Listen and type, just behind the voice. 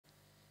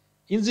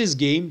In this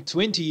game,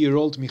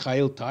 20-year-old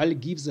Mikhail Tal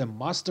gives a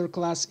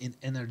masterclass in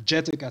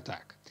energetic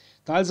attack.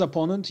 Tal's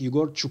opponent,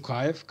 Yegor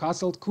Chukaev,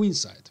 castled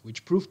queenside,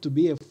 which proved to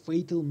be a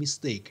fatal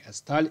mistake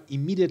as Tal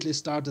immediately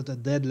started a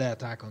deadly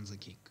attack on the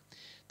king.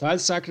 Tal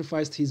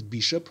sacrificed his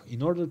bishop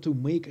in order to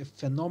make a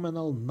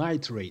phenomenal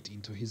knight raid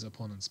into his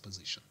opponent's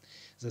position.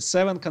 The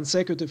 7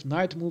 consecutive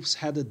knight moves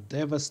had a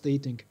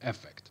devastating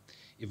effect.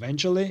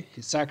 Eventually,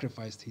 he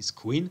sacrificed his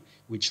queen,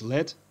 which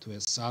led to a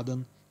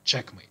sudden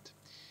checkmate.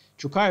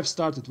 Chukaev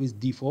started with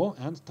d4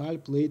 and Tal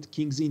played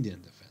King's Indian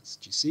defense,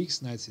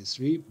 g6, knight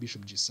c3,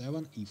 bishop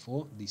g7,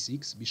 e4,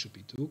 d6, bishop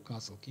e2,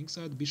 castle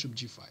kingside, bishop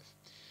g5.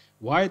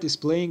 White is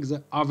playing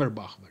the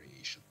Averbach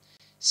variation.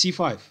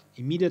 c5,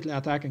 immediately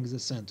attacking the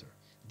center.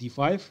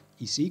 d5,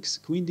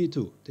 e6, queen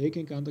d2,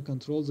 taking under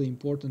control the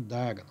important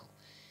diagonal.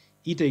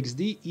 e takes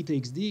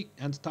d,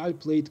 and Tal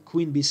played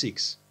queen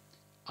b6,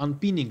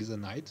 unpinning the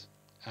knight,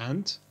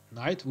 and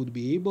knight would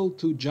be able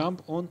to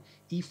jump on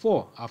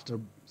e4 after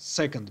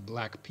second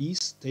black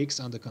piece takes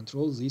under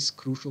control this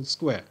crucial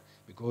square,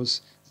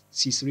 because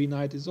c3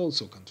 knight is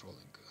also controlling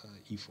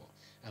e4.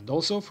 And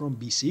also from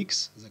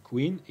b6, the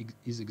queen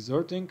is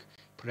exerting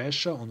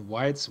pressure on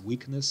white's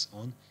weakness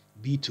on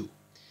b2.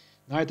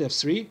 Knight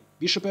f3,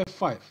 bishop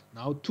f5.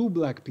 Now 2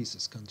 black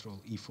pieces control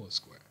e4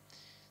 square.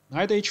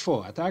 Knight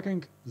h4,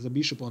 attacking the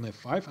bishop on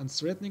f5 and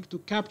threatening to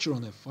capture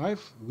on f5,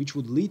 which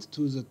would lead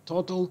to the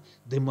total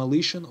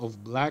demolition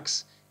of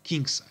black's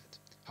kingside.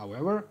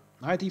 However,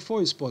 knight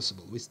e4 is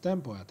possible, with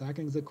tempo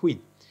attacking the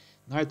queen.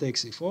 Knight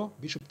takes e4,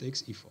 bishop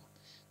takes e4.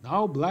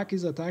 Now black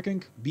is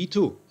attacking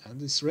b2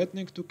 and is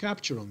threatening to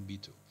capture on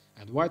b2,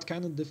 and white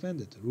cannot defend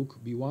it. Rook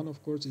b1,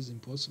 of course, is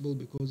impossible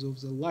because of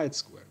the light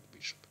squared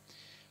bishop.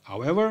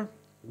 However,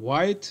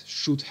 white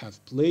should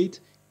have played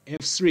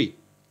f3,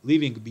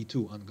 leaving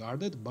b2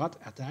 unguarded, but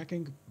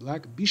attacking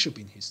black bishop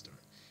in his turn.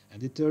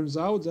 And it turns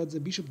out that the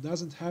bishop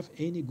doesn't have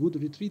any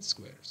good retreat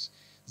squares.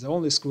 The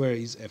only square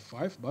is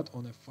f5, but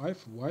on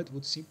f5, white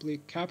would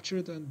simply capture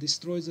it and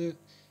destroy the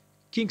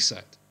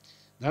kingside.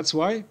 That's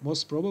why,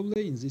 most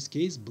probably, in this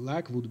case,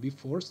 black would be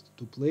forced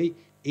to play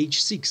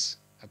h6,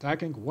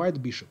 attacking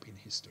white bishop in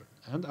his turn.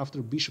 And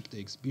after bishop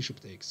takes,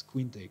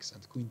 queen takes,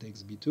 and queen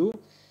takes b2,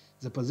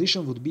 the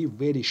position would be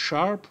very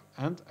sharp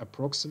and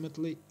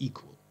approximately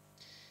equal.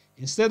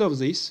 Instead of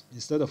this,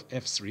 instead of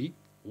f3,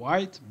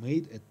 white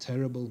made a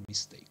terrible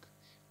mistake.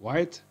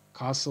 White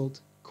castled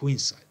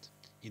queenside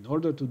in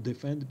order to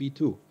defend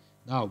b2.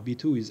 Now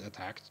b2 is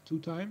attacked 2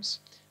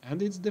 times,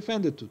 and it's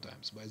defended 2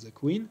 times by the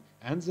queen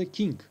and the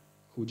king,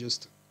 who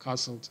just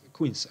castled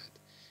queenside.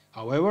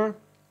 However,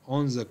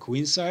 on the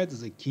queenside,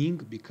 the king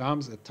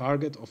becomes a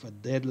target of a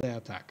deadly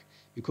attack,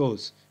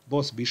 because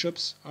both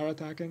bishops are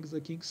attacking the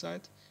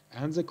kingside,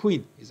 and the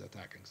queen is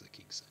attacking the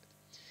kingside.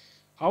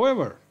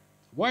 However,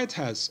 white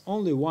has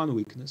only one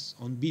weakness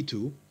on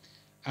b2,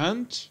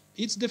 and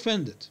it's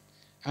defended.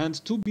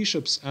 And 2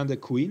 bishops and a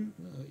queen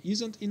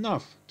isn't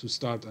enough to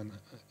start an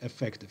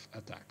effective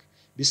attack.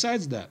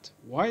 Besides that,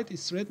 white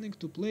is threatening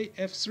to play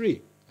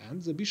f3,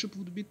 and the bishop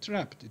would be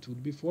trapped. It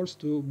would be forced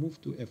to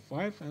move to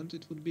f5, and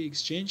it would be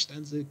exchanged,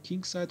 and the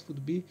king side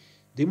would be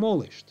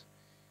demolished.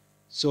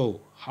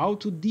 So, how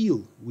to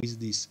deal with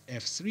this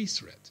f3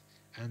 threat?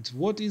 And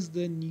what is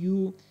the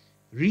new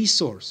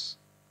resource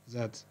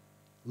that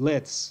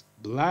lets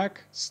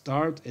black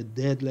start a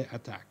deadly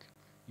attack?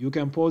 You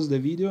can pause the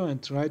video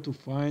and try to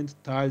find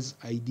Tal's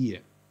idea.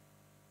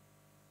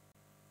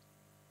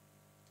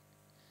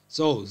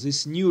 So,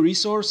 this new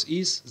resource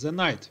is the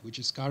knight, which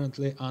is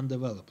currently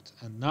undeveloped.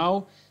 And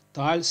now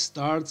Tal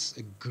starts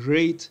a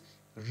great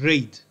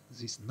raid,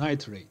 this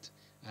knight raid.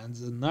 And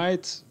the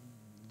knight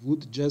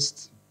would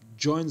just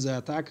join the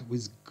attack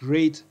with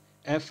great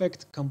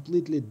effect,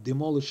 completely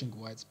demolishing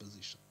white's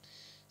position.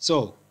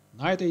 So,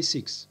 knight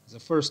a6, the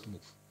first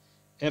move.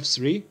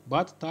 f3,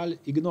 but Tal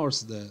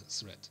ignores the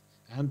threat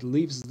and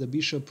leaves the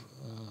bishop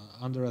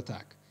under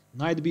attack.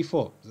 Knight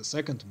b4, the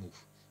second move.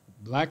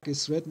 Black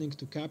is threatening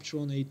to capture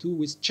on a2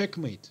 with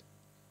checkmate,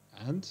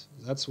 and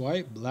that's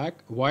why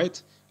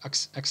white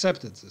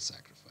accepted the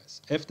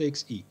sacrifice. F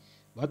takes e,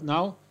 but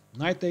now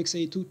knight takes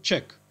a2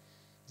 check.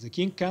 The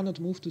king cannot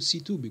move to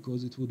c2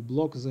 because it would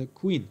block the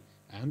queen,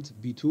 and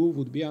b2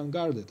 would be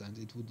unguarded, and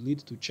it would lead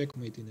to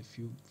checkmate in a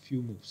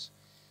few moves.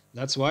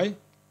 That's why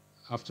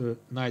after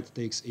knight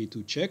takes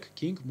a2 check,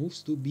 king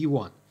moves to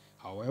b1.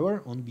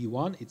 However, on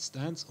b1 it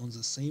stands on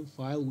the same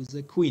file with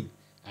the queen,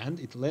 and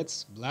it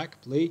lets black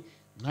play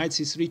knight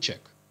c3 check,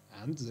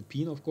 and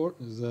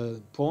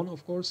the pawn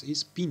of course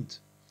is pinned.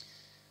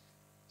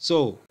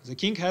 So the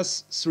king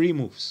has 3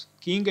 moves.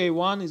 King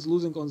a1 is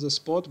losing on the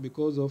spot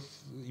because of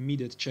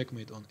immediate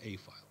checkmate on a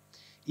file.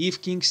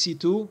 If king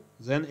c2,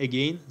 then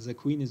again the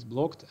queen is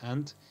blocked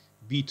and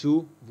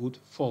b2 would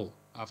fall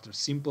after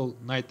simple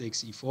knight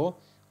takes e4,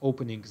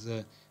 opening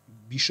the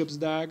bishop's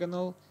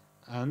diagonal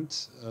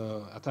and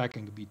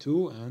attacking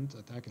b2 and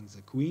attacking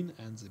the queen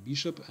and the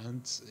bishop,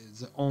 and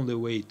the only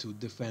way to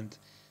defend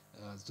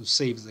to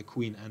save the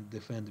queen and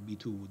defend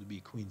b2 would be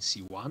queen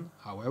c1.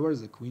 However,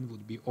 the queen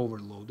would be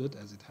overloaded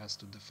as it has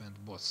to defend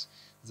both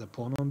the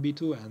pawn on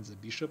b2 and the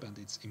bishop, and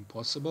it's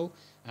impossible,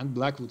 and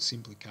black would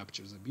simply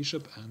capture the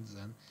bishop and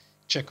then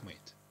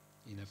checkmate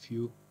in a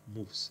few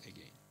moves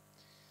again.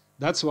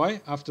 That's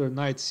why after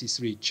knight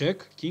c3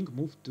 check, king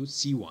moved to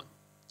c1.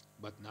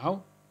 But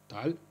now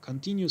Tal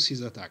continues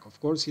his attack. Of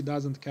course, he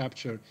doesn't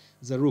capture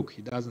the rook.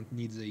 He doesn't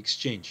need the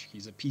exchange.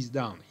 He's a piece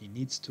down. He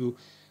needs to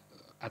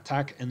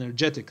attack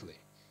energetically.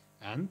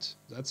 And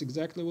that's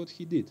exactly what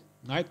he did.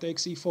 Knight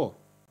takes e4,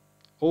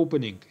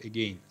 opening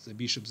again the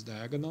bishop's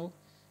diagonal,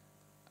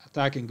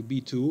 attacking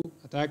b2,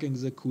 attacking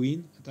the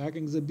queen,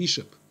 attacking the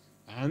bishop.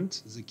 And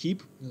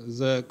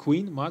the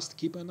queen must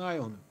keep an eye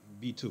on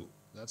b2.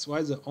 That's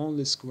why the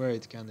only square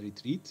it can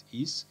retreat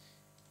is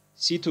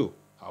c2.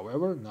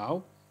 However,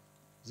 now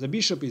the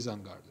bishop is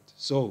unguarded.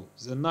 So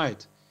the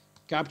knight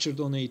captured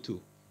on a2,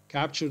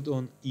 captured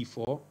on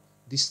e4,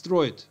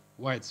 destroyed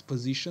white's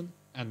position,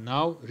 and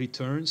now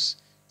returns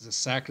the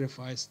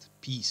sacrificed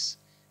piece.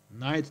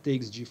 Knight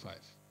takes g5.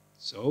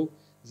 So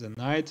the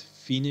knight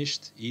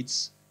finished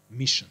its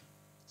mission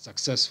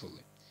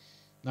successfully.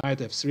 Knight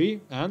f3,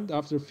 and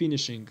after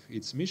finishing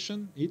its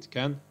mission, it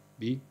can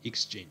be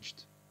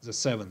exchanged. The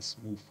seventh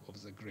move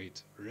of the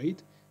great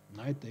raid,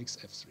 knight takes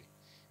f3.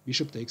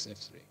 Bishop takes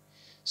f3.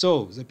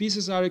 So the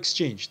pieces are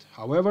exchanged.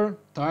 However,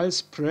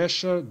 Tal's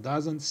pressure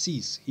doesn't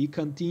cease. He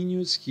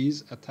continues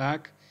his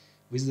attack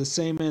with the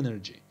same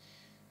energy.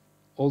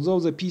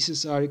 Although the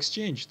pieces are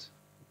exchanged,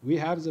 we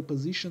have the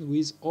position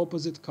with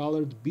opposite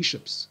colored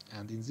bishops,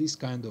 and in this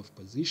kind of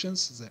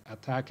positions the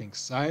attacking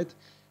side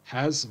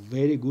has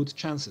very good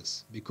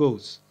chances,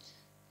 because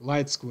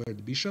light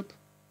squared bishop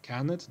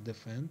cannot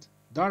defend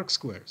dark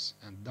squares,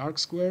 and dark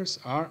squares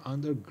are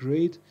under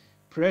great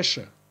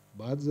pressure.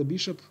 But the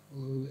bishop,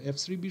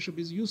 f3 bishop,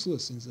 is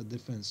useless in the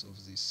defense of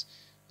these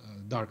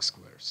dark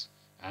squares.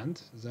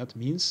 And that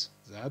means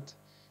that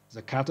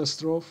the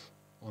catastrophe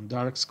on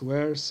dark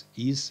squares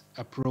is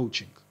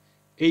approaching.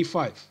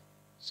 a5.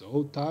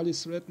 So Tal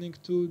is threatening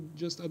to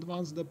just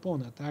advance the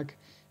pawn, attack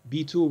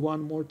b2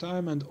 one more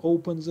time and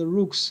open the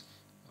rook's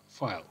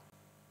file.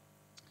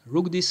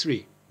 Rook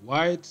d3.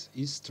 White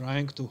is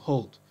trying to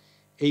hold.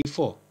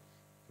 a4.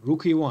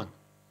 Rook e1.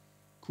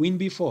 Queen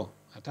b4,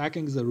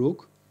 attacking the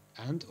rook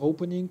and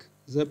opening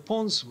the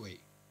pawn's way.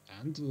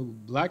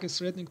 And black is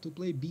threatening to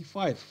play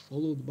b5,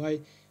 followed by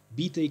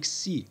b takes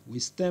c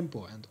with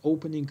tempo and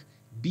opening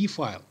b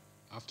file,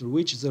 after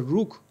which the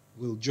rook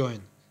will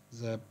join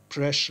the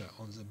pressure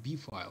on the b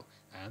file,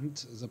 and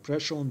the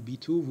pressure on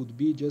b2 would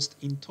be just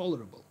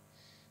intolerable.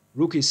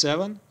 Rook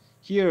e7.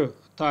 Here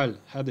Tal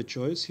had a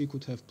choice. He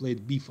could have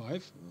played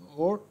b5,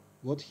 or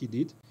what he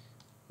did,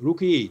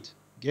 rook e8,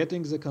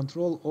 getting the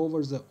control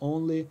over the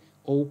only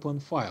open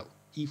file,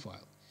 e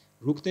file.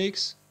 Rook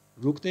takes,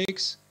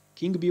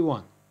 king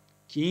b1.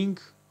 King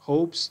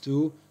hopes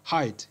to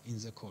hide in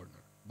the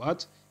corner,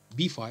 but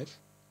b5,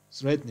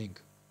 threatening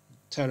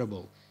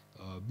terrible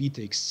b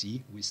takes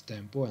c with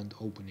tempo and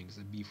opening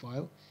the b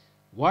file.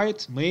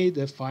 White made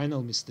a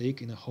final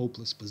mistake in a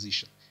hopeless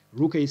position.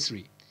 Rook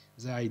a3.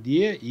 The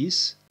idea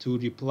is to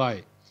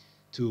reply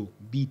to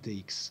b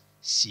takes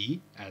c,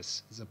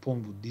 as the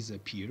pawn would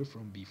disappear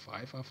from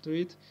b5 after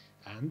it,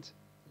 and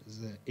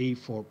the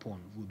a4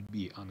 pawn would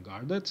be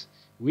unguarded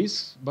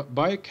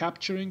by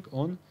capturing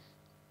on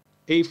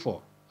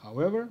a4.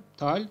 However,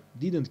 Tal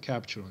didn't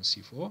capture on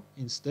c4.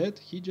 Instead,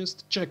 he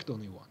just checked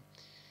on e1.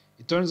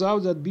 It turns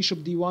out that bishop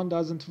d1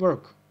 doesn't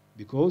work,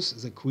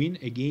 because the queen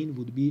again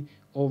would be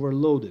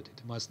overloaded.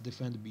 It must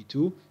defend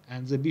b2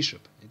 and the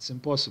bishop. It's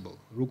impossible.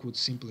 Rook would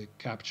simply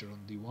capture on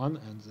d1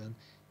 and then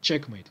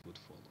checkmate would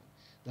follow.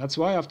 That's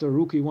why after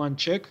rook e1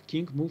 check,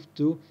 king moved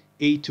to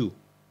a2.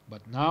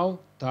 But now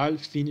Tal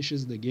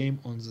finishes the game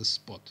on the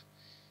spot.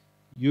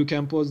 You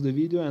can pause the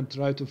video and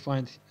try to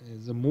find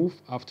the move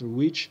after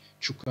which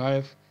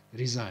Chukaev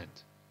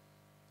resigned.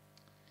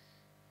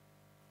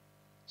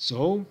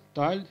 So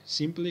Tal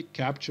simply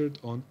captured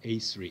on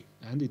a3,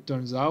 and it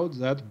turns out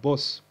that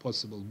both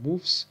possible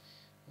moves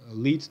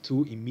lead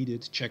to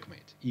immediate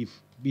checkmate. If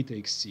b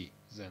takes c,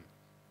 then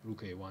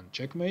rook a1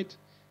 checkmate,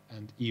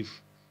 and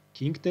if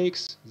king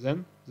takes,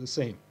 then the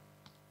same,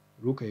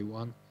 rook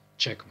a1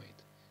 checkmate.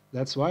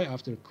 That's why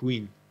after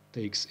queen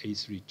takes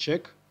a3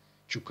 check,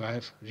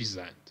 Chukaev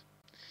resigned.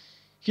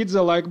 Hit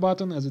the like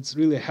button, as it's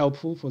really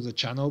helpful for the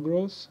channel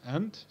growth,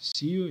 and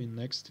see you in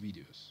next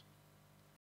videos.